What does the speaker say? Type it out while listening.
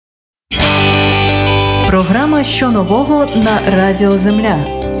Програма «Що нового» на Радіо Земля.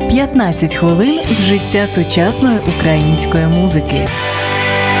 15 хвилин з життя сучасної української музики.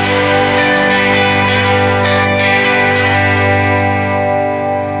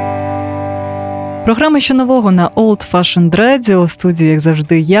 Програма «Що нового» на Old Fashioned Radio. У студії, як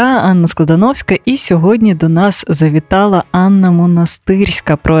завжди, я, Анна Складановська. І сьогодні до нас завітала Анна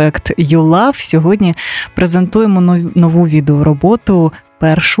Монастирська, проект You Love. Сьогодні презентуємо нову відеороботу,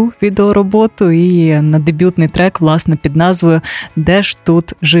 першу відеороботу і на дебютний трек, власне, під назвою «Де ж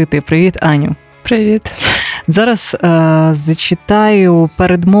тут жити?». Привіт, Аню. Привіт. Зараз зачитаю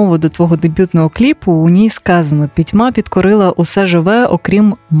передмову до твого дебютного кліпу. У ній сказано: «Пітьма підкорила усе живе,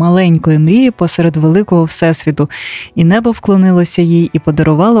 окрім маленької мрії посеред великого всесвіту. І небо вклонилося їй і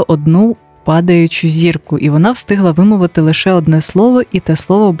подарувало одну падаючу зірку. І вона встигла вимовити лише одне слово, і те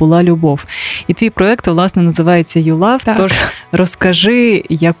слово була любов». І твій проєкт, власне, називається You Love. Так. Тож розкажи,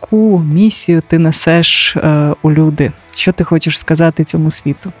 яку місію ти несеш у люди? Що ти хочеш сказати цьому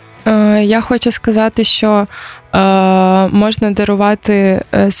світу? Я хочу сказати, що можна дарувати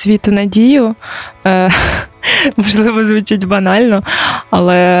світу надію. Можливо, звучить банально,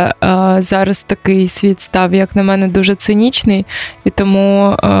 але зараз такий світ став, як на мене, дуже цинічний, і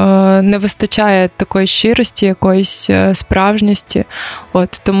тому не вистачає такої щирості, якоїсь справжності.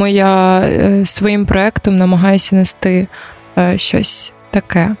 Тому я своїм проєктом намагаюся нести щось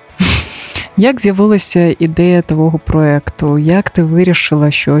таке. Як з'явилася ідея твого проєкту? Як ти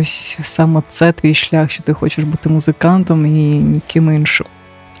вирішила, що ось саме це твій шлях, що ти хочеш бути музикантом і ніким іншим?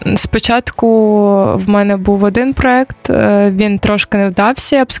 Спочатку в мене був один проєкт, він трошки не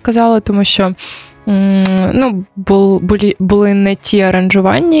вдався, я б сказала, тому що були не ті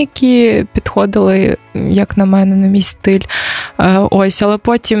аранжування, які підходили, як на мене, на мій стиль. Але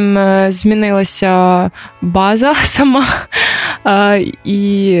потім змінилася база сама,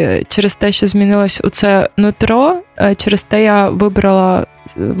 і через те, що змінилось оце нутро, через те я вибрала,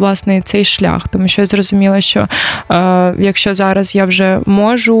 власне, цей шлях, тому що я зрозуміла, що якщо зараз я вже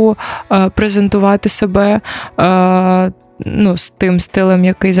можу презентувати себе з тим стилем,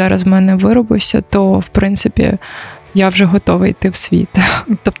 який зараз в мене виробився, то, в принципі, я вже готова йти в світ.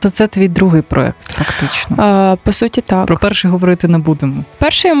 Тобто це твій другий проєкт, фактично? По суті, так. Про перший говорити не будемо.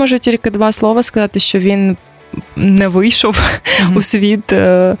 Перший я можу тільки 2 слова сказати, що він не вийшов у світ,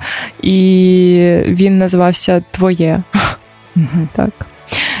 і він називався «Твоє». Так.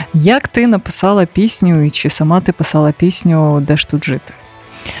 Як ти написала пісню, і чи сама ти писала пісню «Де ж тут жити»?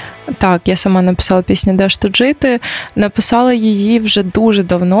 Так, я сама написала пісню «Де ж тут жити». Написала її вже дуже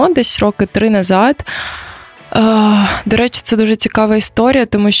давно, десь роки 3 назад. До речі, це дуже цікава історія,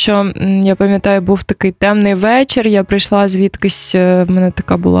 тому що, я пам'ятаю, був такий темний вечір, я прийшла звідкись, в мене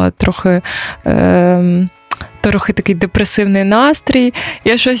така була трохи такий депресивний настрій,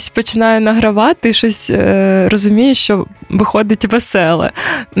 я щось починаю награвати і щось розумію, що виходить веселе.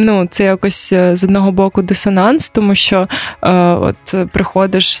 Це якось з одного боку дисонанс, тому що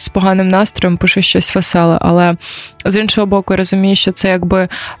приходиш з поганим настроєм, пишеш щось веселе, але з іншого боку я розумію, що це якби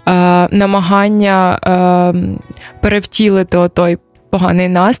намагання перевтілити отой поганий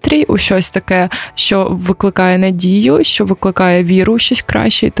настрій у щось таке, що викликає надію, що викликає віру у щось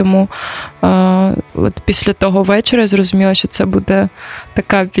краще. І тому після того вечора я зрозуміла, що це буде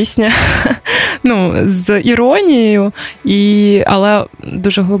така пісня з іронією, але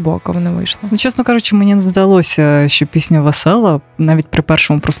дуже глибоко вона вийшла. Чесно кажучи, мені не здалося, що пісня весела, навіть при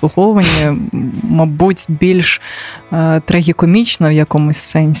першому прослуховуванні, мабуть, більш трагікомічна в якомусь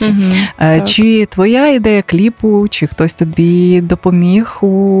сенсі. Чи твоя ідея кліпу, чи хтось тобі допоміг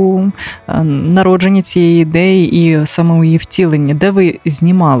у народженні цієї ідеї і саме у її втіленні? Де ви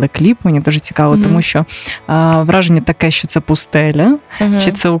знімали кліп? Мені дуже цікаво, тому що враження таке, що це пустеля,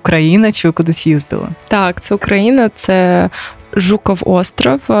 чи це Україна, чи ви кудись їздили? Так, це Україна, це Жуков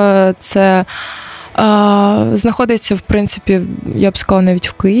остров, це знаходиться, в принципі, я б сказала, навіть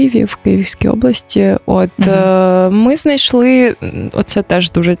в Києві, в Київській області. Ми знайшли, оце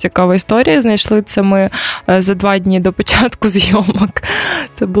теж дуже цікава історія, знайшли це ми за 2 дні до початку зйомок.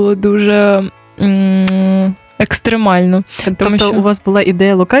 Це було дуже екстремально. Тобто у вас була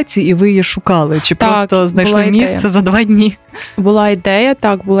ідея локації, і ви її шукали? Чи так, просто знайшли місце за 2 дні? Була ідея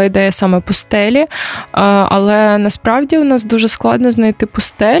саме пустелі, але насправді у нас дуже складно знайти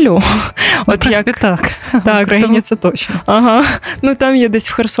пустелю. Так, в Україні це точно. Ага, там є десь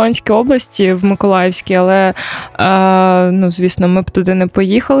в Херсонській області, в Миколаївській, але, звісно, ми б туди не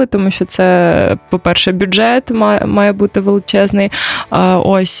поїхали, тому що це, по-перше, бюджет має бути величезний.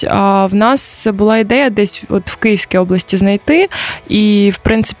 А в нас була ідея десь в Київській області знайти, і, в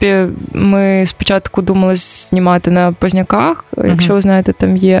принципі, ми спочатку думали знімати на Позняках, якщо ви знаєте,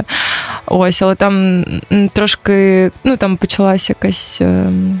 там є. Ось, але там трошки, там почалася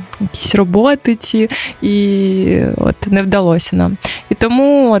якісь роботи ці, і от не вдалося нам. І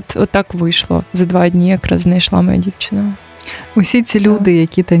тому от так вийшло. За 2 дні якраз знайшла моя дівчина. Усі ці люди,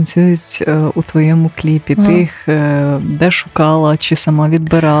 які танцюють у твоєму кліпі, ти їх де шукала чи сама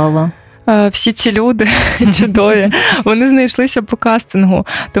відбирала? Всі ці люди чудові, вони знайшлися по кастингу,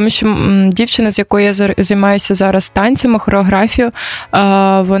 тому що дівчина, з якою я займаюся зараз танцями, хореографією,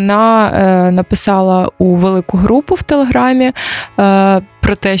 вона написала у велику групу в Телеграмі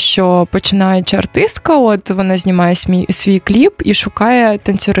про те, що починаюча артистка, от вона знімає свій кліп і шукає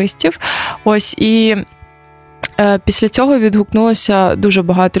танцюристів. Ось, і після цього відгукнулося дуже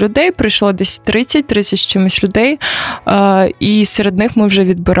багато людей, прийшло десь 30 з чимось людей, і серед них ми вже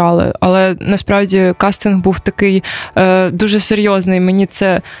відбирали. Але насправді кастинг був такий дуже серйозний, мені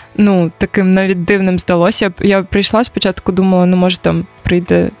це таким навіть дивним здалося. Я прийшла спочатку, думала, може там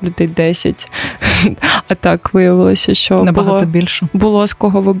прийде людей 10, а так виявилося, що було з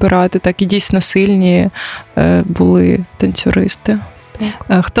кого вибирати, так і дійсно сильні були танцюристи.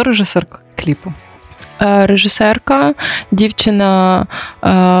 Так. Хто режисер кліпу? Режисерка, дівчина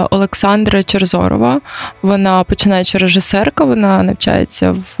Олександра Черзорова. Вона починаюча режисерка, вона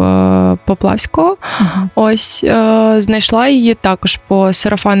навчається в Поплавського. Ось, знайшла її також по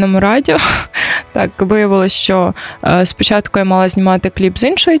сарафанному радіо. Так, виявилось, що спочатку я мала знімати кліп з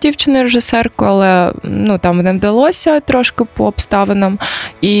іншою дівчиною-режисеркою, але там не вдалося трошки по обставинам.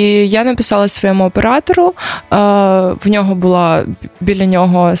 І я написала своєму оператору, в нього була, біля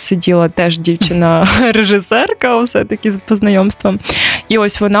нього сиділа теж дівчина-режисерка, все-таки по знайомствам. І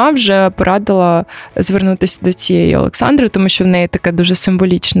ось вона вже порадила звернутися до цієї Олександри, тому що в неї таке дуже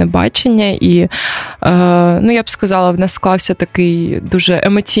символічне бачення. І, я б сказала, в нас склався такий дуже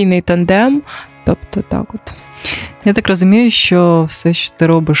емоційний тандем. Тобто так от. Я так розумію, що все, що ти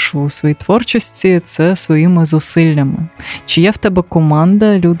робиш у своїй творчості, це своїми зусиллями. Чи є в тебе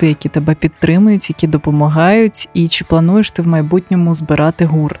команда, люди, які тебе підтримують, які допомагають, і чи плануєш ти в майбутньому збирати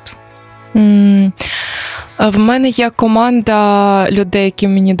гурт? В мене є команда людей, які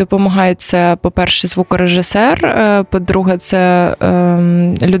мені допомагають. Це, по-перше, звукорежисер, по-друге, це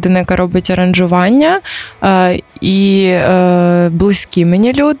людина, яка робить аранжування, і близькі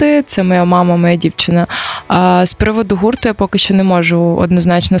мені люди, це моя мама, моя дівчина. А з приводу гурту я поки що не можу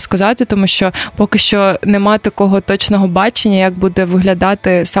однозначно сказати, тому що поки що нема такого точного бачення, як буде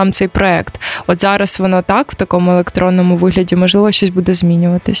виглядати сам цей проект. От зараз воно так, в такому електронному вигляді, можливо, щось буде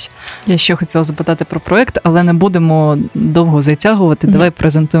змінюватись. Я ще хотіла запитати про проект, але не будемо довго затягувати. Давай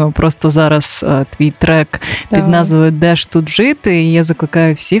презентуємо просто зараз твій трек під назвою «Де ж тут жити?». І я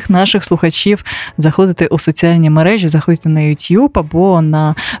закликаю всіх наших слухачів заходити у соціальні мережі, заходьте на YouTube або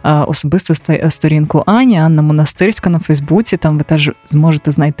на особисту сторінку Ані, Анна Монастирська на Фейсбуці. Там ви теж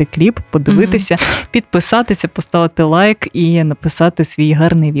зможете знайти кліп, подивитися, підписатися, поставити лайк і написати свій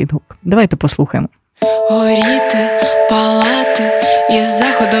гарний відгук. Давайте послухаємо. Горіти, палати, і з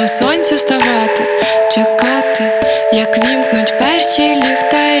заходом сонця вставати, чекати, як вімкнуть перші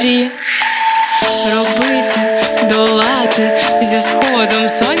ліхтарі, робити, долати, зі сходом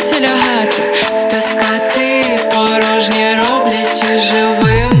сонця лягати, стискати порожнє, роблячи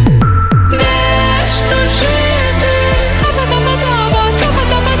живим. Де ж тут жити?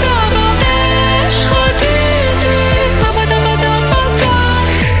 Де ж ходити?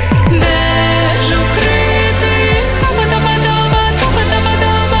 Де ж укритись?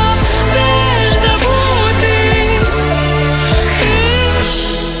 Де ж забутись?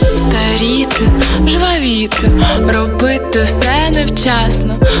 Старіти, жвавіти, робити все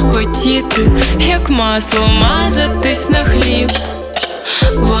невчасно, хотіти, як масло, мазатись на хліб,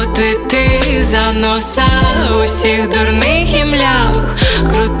 водити за носа усіх дурних і млях,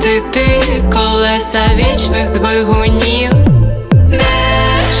 крутити колеса вічних двигунів. Де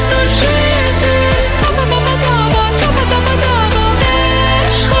ж тут жити?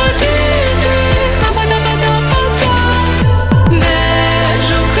 Де ж ходити? Де ж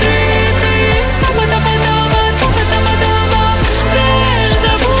укритись? Де ж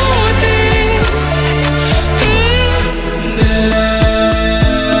забутись?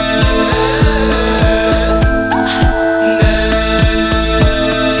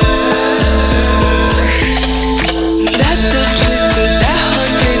 Де ти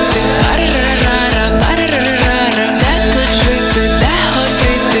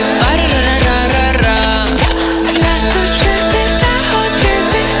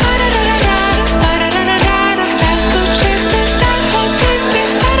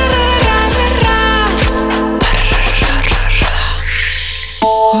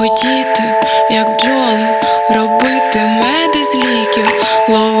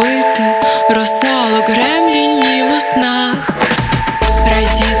казало гремлінів у снах.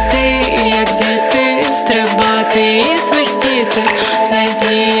 Радіти, як діти, стрибати і свистіти, з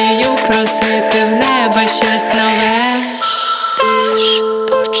надією просити в неба щось нове. Теж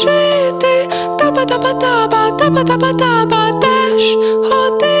учити, таба-таба-таба, таба-таба-таба, теж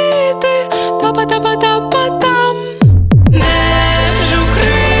ходити, таба-таба-таба-там. Теж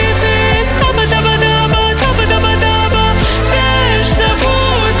укритись, таба-таба-таба, таба-таба-таба, теж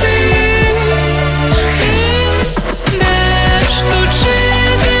забутись. Теж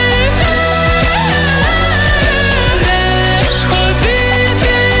учити, теж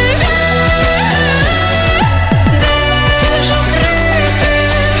ходити, теж укрити,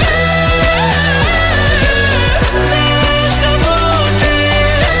 теж забутись,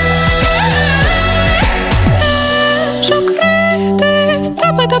 теж укритись,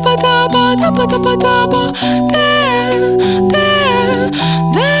 таба-таба-таба, таба-таба-таба, де.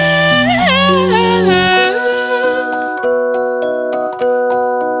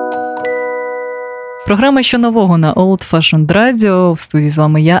 Програма «Що нового» на Old Fashioned Radio. В студії з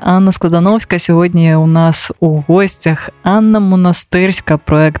вами я, Анна Складановська. Сьогодні у нас у гостях Анна Монастирська,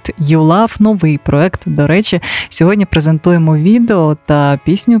 проект You Love, новий проект, до речі. Сьогодні презентуємо відео та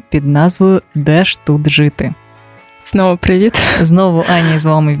пісню під назвою «Де ж тут жити?». Знову привіт. Знову Аня з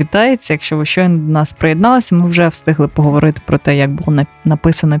вами вітається. Якщо ви щойно до нас приєдналися, ми вже встигли поговорити про те, як була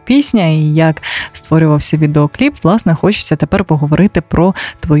написана пісня і як створювався відеокліп. Власне, хочеться тепер поговорити про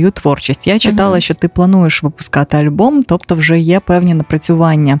твою творчість. Я читала, що ти плануєш випускати альбом, тобто вже є певні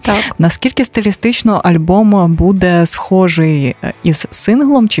напрацювання. Так. Наскільки стилістично альбом буде схожий із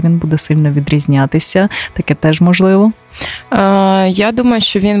синглом, чи він буде сильно відрізнятися? Таке теж можливо? Я думаю,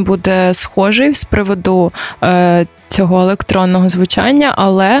 що він буде схожий з приводу цього електронного звучання,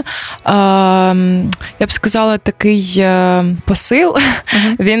 але я б сказала, такий посил,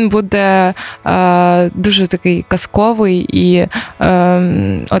 він буде дуже такий казковий, і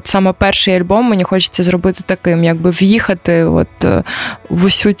от саме перший альбом мені хочеться зробити таким, якби в'їхати от в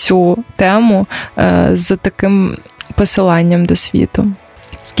усю цю тему з таким посиланням до світу.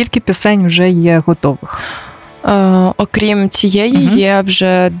 Скільки пісень вже є готових? Окрім цієї, є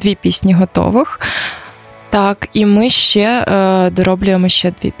вже 2 пісні готових. Так, і ми ще дороблюємо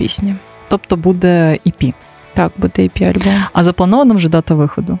ще 2 пісні. Тобто буде EP? Так, буде EP-альбом. А запланована вже дата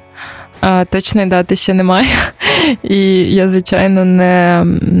виходу? Точної дати ще немає. І я, звичайно,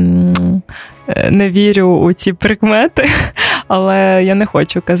 не вірю у ці прикмети, але я не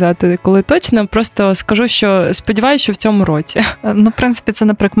хочу казати, коли точно. Просто скажу, що сподіваюся, що в цьому році. Ну, в принципі, це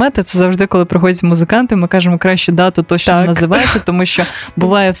не прикмети, це завжди, коли приходять музиканти, ми кажемо кращу дату точно називати, тому що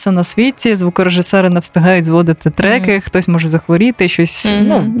буває все на світі, звукорежисери не встигають зводити треки, хтось може захворіти, щось,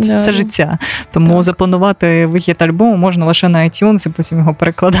 це життя. Тому запланувати вихід альбому можна лише на iTunes і потім його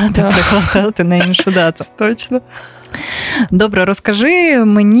перекладати на іншу дату. Точно. Добре, розкажи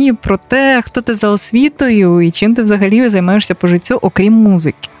мені про те, хто ти за освітою і чим ти взагалі займаєшся по життю, окрім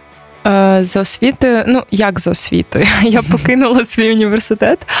музики. За освітою, як за освітою? Я покинула свій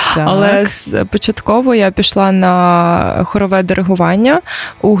університет, але початково я пішла на хорове диригування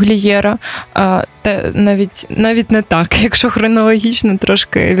у Глієра. Навіть не так, якщо хронологічно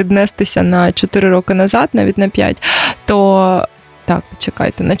трошки віднестися на 4 роки назад, навіть на 5, то... Так,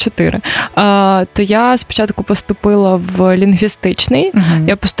 почекайте, на 4. То я спочатку поступила в лінгвістичний,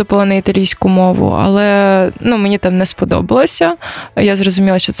 я поступила на італійську мову, але мені там не сподобалося. Я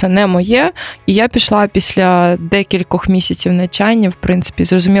зрозуміла, що це не моє, і я пішла після декількох місяців навчання, в принципі,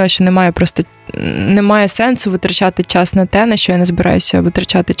 зрозуміла, що немає сенсу витрачати час на те, на що я не збираюся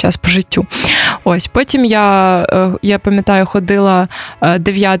витрачати час по життю. Ось, потім я пам'ятаю, ходила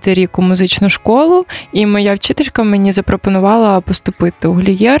 9-й рік у музичну школу, і моя вчителька мені запропонувала поступити у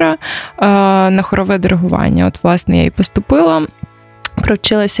Глієра на хорове диригування. От, власне, я і поступила.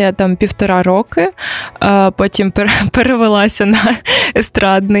 Провчилася я там 1,5 роки, потім перевелася на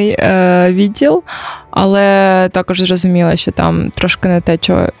естрадний відділ, але також зрозуміла, що там трошки не те,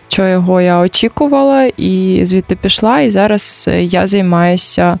 чого я очікувала, і звідти пішла, і зараз я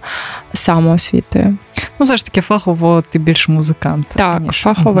займаюся самоосвітою. Все ж таки фахово ти більш музикант. Так,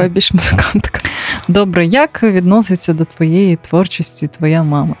 фахово я більш музикантка. Добре, як відноситься до твоєї творчості твоя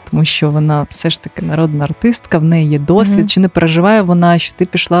мама? Тому що вона все ж таки народна артистка, в неї є досвід. Чи не переживає вона, що ти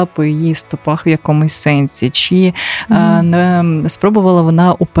пішла по її стопах в якомусь сенсі? Чи не спробувала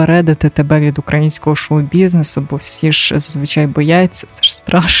вона упередити тебе від українського шоу-бізнесу? Бо всі ж зазвичай бояться, це ж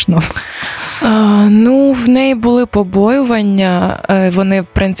страшно. В неї були побоювання. Вони, в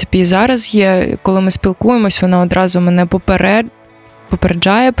принципі, і зараз є. Коли ми спілкуємось, вона одразу мене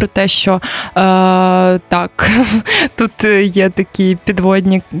попереджає про те, що так, тут є такі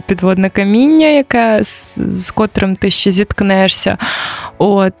підводне каміння, з котрим ти ще зіткнешся.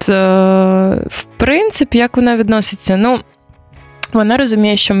 От, в принципі, як вона відноситься? Ну, вона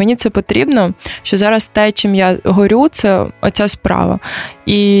розуміє, що мені це потрібно, що зараз те, чим я горю, це оця справа.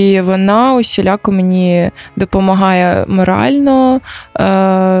 І вона усіляко мені допомагає морально,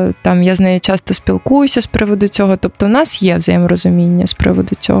 там я з нею часто спілкуюся з приводу цього, тобто в нас є взаєморозуміння з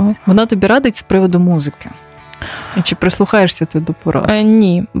приводу цього. Вона тобі радить з приводу музики? І чи прислухаєшся ти до порад?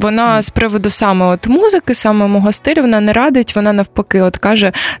 Ні. Вона з приводу саме от музики, саме мого стилю, вона не радить, вона навпаки от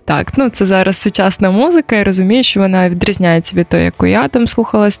каже, так, ну це зараз сучасна музика, і розумію, що вона відрізняється від того, яку я там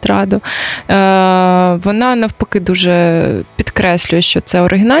слухала естраду. Вона навпаки дуже підкреслює, що це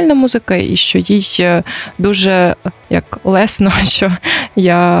оригінальна музика, і що їй дуже як лесно, що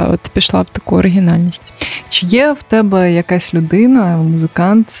я от пішла в таку оригінальність. Чи є в тебе якась людина,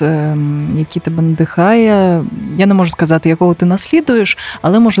 музикант, який тебе надихає? Я не можу сказати, якого ти наслідуєш,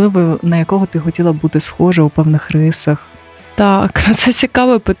 але, можливо, на якого ти хотіла бути схожа у певних рисах? Так, це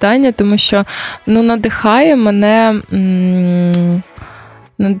цікаве питання, тому що надихає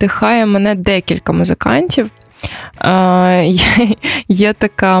мене декілька музикантів. Є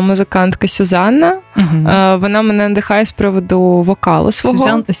така музикантка Сюзанна, вона мене надихає з приводу вокалу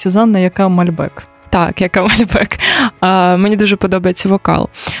свого. Сюзанна, яка Мальбек. Так, яка Мальбек. Мені дуже подобається вокал.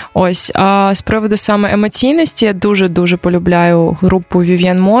 Ось, а з приводу саме емоційності я дуже-дуже полюбляю групу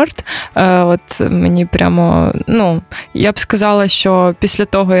Vivienne Mort. От мені прямо, я б сказала, що після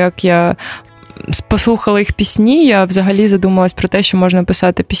того, як я послухала їх пісні, я взагалі задумалась про те, що можна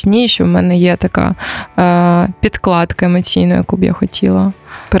писати пісні, що в мене є така підкладка емоційна, яку б я хотіла.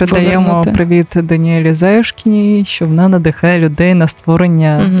 Передаємо повернути. Привіт Даніелі Заюшкіній, що вона надихає людей на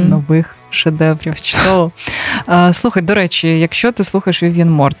створення нових шедеврів. Чудово. Слухай, до речі, якщо ти слухаєш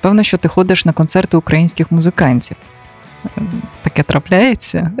Vivienne Mort, певно, що ти ходиш на концерти українських музикантів. Таке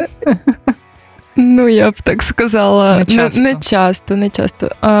трапляється? Я б так сказала. Не часто.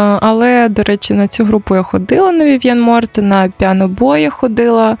 Але, до речі, на цю групу я ходила на Vivienne Mort, на піанобой я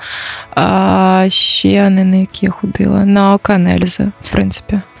ходила, ще не на які я ходила, на Океан Ельзи, в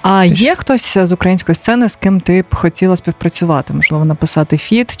принципі. А є хтось з української сцени, з ким ти б хотіла співпрацювати? Можливо, написати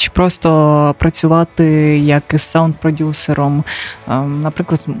фіт, чи просто працювати як із саунд-продюсером?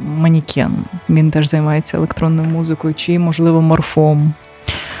 Наприклад, Манікен, він теж займається електронною музикою, чи, можливо, Морфом?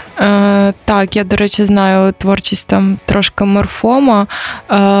 Так, я, до речі, знаю творчість там трошки Морфома.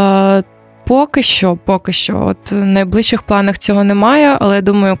 Поки що, от в найближчих планах цього немає, але я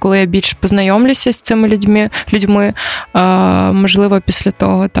думаю, коли я більше познайомлюся з цими людьми, можливо, після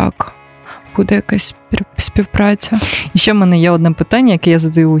того так буде якась співпраця. І ще в мене є одне питання, яке я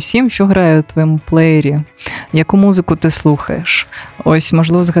задаю усім, що грає у твоєму плеєрі? Яку музику ти слухаєш? Ось,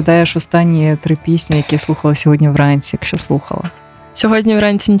 можливо, згадаєш останні 3 пісні, які слухала сьогодні вранці, якщо слухала. Сьогодні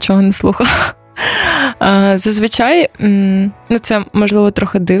вранці нічого не слухала. Зазвичай, це, можливо,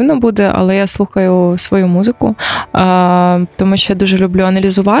 трохи дивно буде, але я слухаю свою музику, тому що я дуже люблю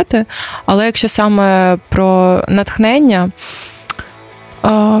аналізувати. Але якщо саме про натхнення,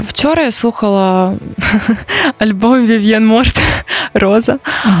 вчора я слухала альбом Vivienne Mort «Роза».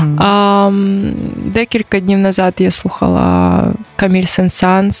 Декілька днів назад я слухала Каміль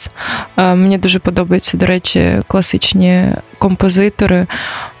Сен-Санс. Мені дуже подобаються, до речі, класичні композитори.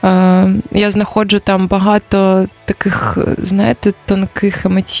 Я знаходжу там багато таких, знаєте, тонких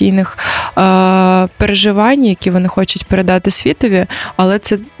емоційних переживань, які вони хочуть передати світові, але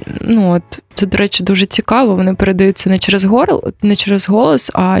це, це, до речі, дуже цікаво. Вони передаються не через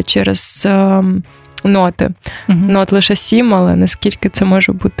голос, а через ноти. Нот лише 7, але наскільки це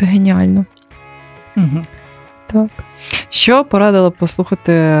може бути геніально. Так. Що порадила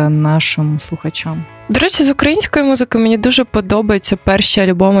послухати нашим слухачам? До речі, з української музики мені дуже подобаються перші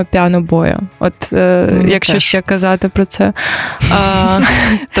альбоми піанобоя. От, якщо теж. ще казати про це.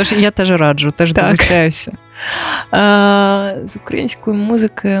 Тож я теж раджу, теж долучаюся. З української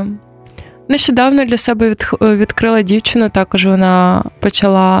музики... Нещодавно для себе відкрила дівчину, також вона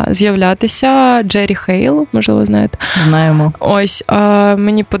почала з'являтися. Джері Хейл, можливо, знаєте. Знаємо. Ось,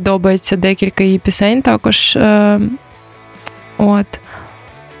 мені подобається декілька її пісень також. От.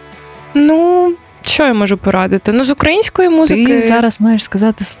 Що я можу порадити? Ну, з української музики... Ти зараз маєш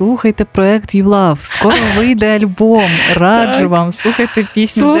сказати, слухайте проект You Love, скоро вийде альбом, раджу вам, слухайте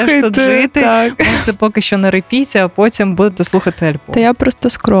пісню «Де ж тут жити», можете поки що на репіті, а потім будете слухати альбом. Та я просто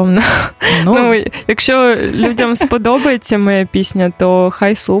скромна. Ну, якщо людям сподобається моя пісня, то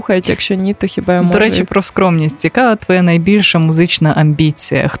хай слухають, якщо ні, то хіба я можу... До речі, про скромність. Яка твоя найбільша музична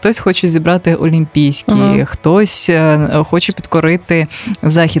амбіція? Хтось хоче зібрати олімпійські, хтось хоче підкорити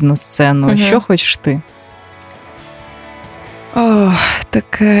західну сцену. Що хочеш ти? О,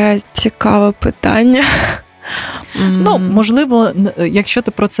 таке цікаве питання. Ну, можливо, якщо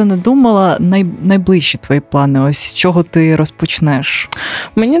ти про це не думала, найближчі твої плани, ось з чого ти розпочнеш?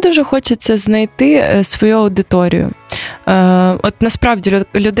 Мені дуже хочеться знайти свою аудиторію. От насправді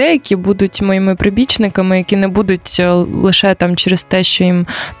людей, які будуть моїми прибічниками, які не будуть лише там через те, що їм,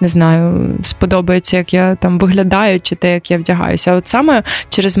 не знаю, сподобається, як я там виглядаю, чи те, як я вдягаюся. А от саме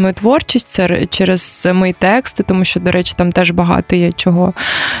через мою творчість, через мої тексти, тому що, до речі, там теж багато є чого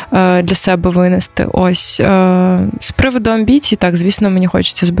для себе винести. Ось. З приводу амбіцій, так, звісно, мені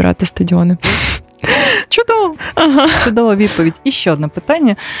хочеться збирати стадіони. Чудово! Чудова відповідь. І ще одне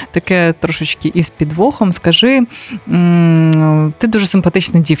питання, таке трошечки із підвохом. Скажи, ти дуже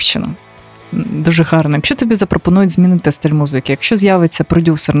симпатична дівчина, дуже гарна. Якщо тобі запропонують змінити стиль музики, якщо з'явиться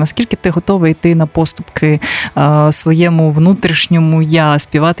продюсер, наскільки ти готовий йти на поступки своєму внутрішньому «я»,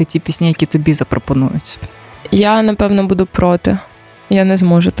 співати ті пісні, які тобі запропонують? Я, напевно, буду проти. Я не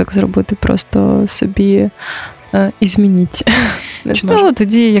зможу так зробити, просто собі і змініть. Чудово,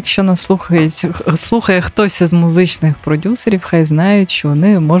 тоді, якщо нас слухає хтось із музичних продюсерів, хай знають, що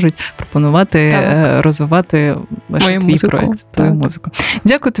вони можуть пропонувати розвивати твій проєкт, твою музику.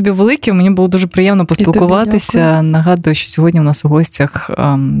 Дякую тобі велике, мені було дуже приємно поспілкуватися. Нагадую, що сьогодні у нас у гостях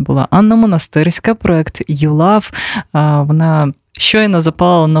була Анна Монастирська, проєкт You Love. Вона щойно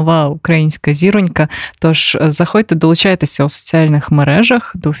запалила нова українська зіронька, тож заходьте, долучайтеся у соціальних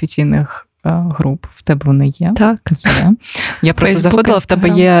мережах до офіційних груп. В тебе вони є? Так. Є. Я просто заходила, в тебе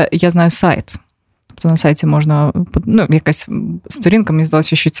є, я знаю, сайт. Тобто на сайті можна, якась сторінка, мені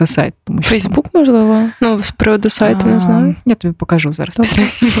здалося, що це сайт. Фейсбук, можливо? Ну, з приводу сайту, не знаю. Я тобі покажу зараз.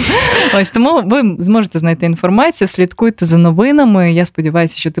 Ось, тому ви зможете знайти інформацію, слідкуйте за новинами. Я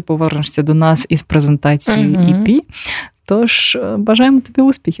сподіваюся, що ти повернешся до нас із презентацією EP. Тож, бажаємо тобі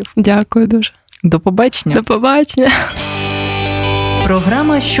успіхів. Дякую дуже. До побачення. До побачення.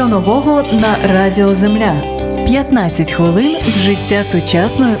 Програма «Що нового» на Радіо Земля. 15 хвилин з життя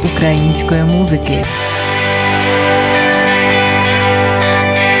сучасної української музики.